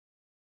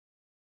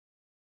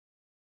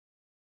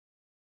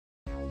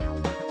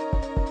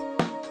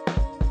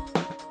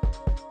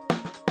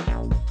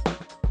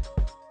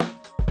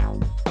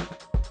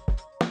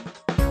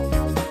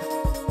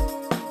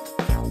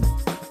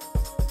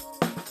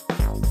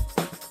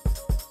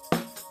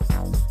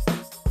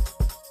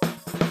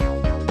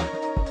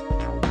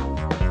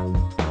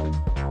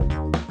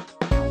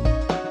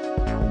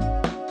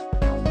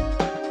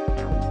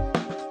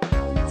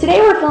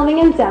filming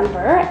in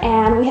Denver,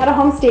 and we had a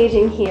home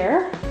staging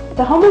here.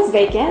 The home was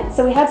vacant,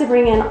 so we had to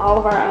bring in all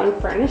of our own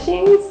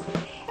furnishings,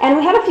 and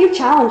we had a few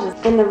challenges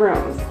in the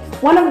rooms.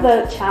 One of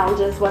the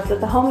challenges was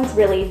that the home is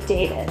really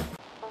dated.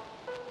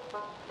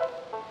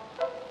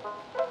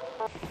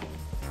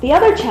 The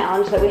other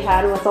challenge that we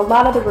had was a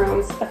lot of the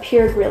rooms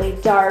appeared really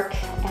dark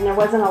and there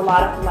wasn't a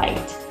lot of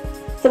light.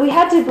 So we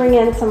had to bring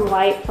in some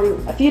light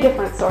from a few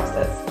different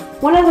sources.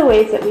 One of the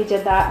ways that we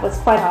did that was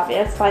quite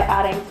obvious, by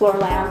adding floor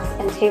lamps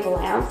and table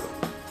lamps.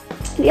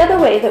 The other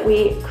way that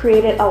we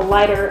created a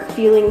lighter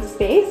feeling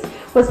space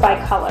was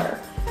by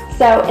color.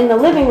 So in the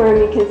living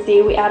room, you can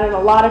see we added a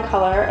lot of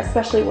color,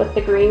 especially with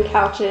the green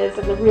couches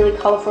and the really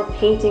colorful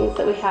paintings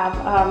that we have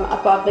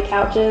above the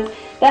couches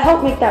that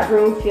help make that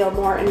room feel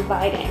more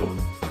inviting.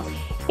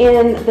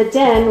 In the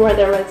den, where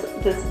there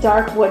was this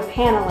dark wood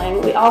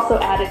paneling, we also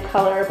added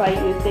color by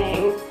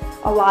using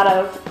a lot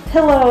of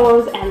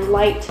pillows and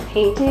light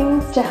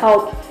paintings to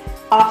help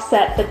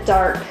offset the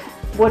dark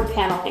wood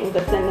paneling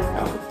that's in the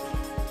room.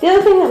 The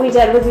other thing that we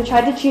did was we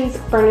tried to choose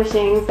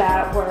furnishings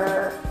that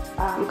were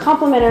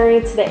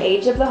complementary to the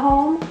age of the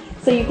home.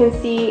 So you can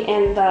see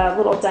in the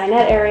little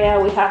dinette area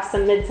we have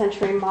some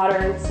mid-century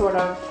modern sort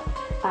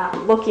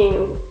of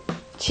looking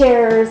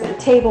chairs and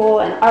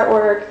table and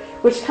artwork,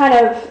 which kind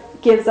of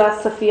gives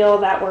us a feel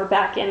that we're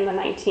back in the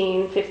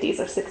 1950s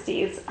or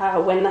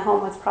 60s when the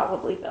home was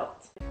probably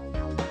built.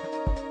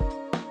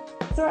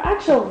 So our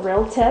actual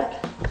real tip,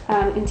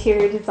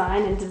 interior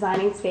design and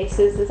designing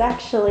spaces, is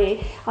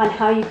actually on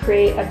how you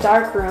create a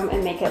dark room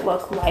and make it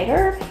look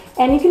lighter.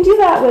 And you can do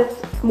that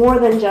with more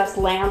than just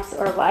lamps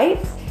or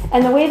lights.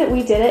 And the way that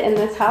we did it in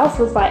this house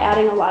was by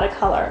adding a lot of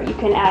color. You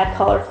can add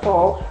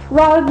colorful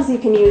rugs, you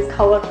can use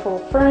colorful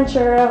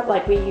furniture,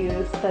 like we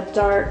use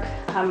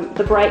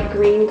the bright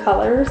green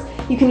colors.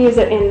 You can use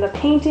it in the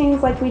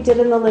paintings like we did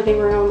in the living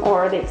room,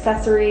 or the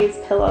accessories,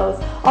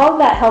 pillows. All of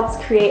that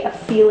helps create a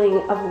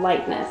feeling of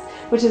lightness,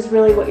 which is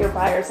really what your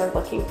buyers are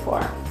looking for.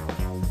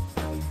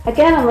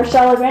 Again, I'm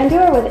Rochelle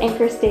Grandeur with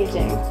Anchor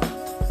Staging.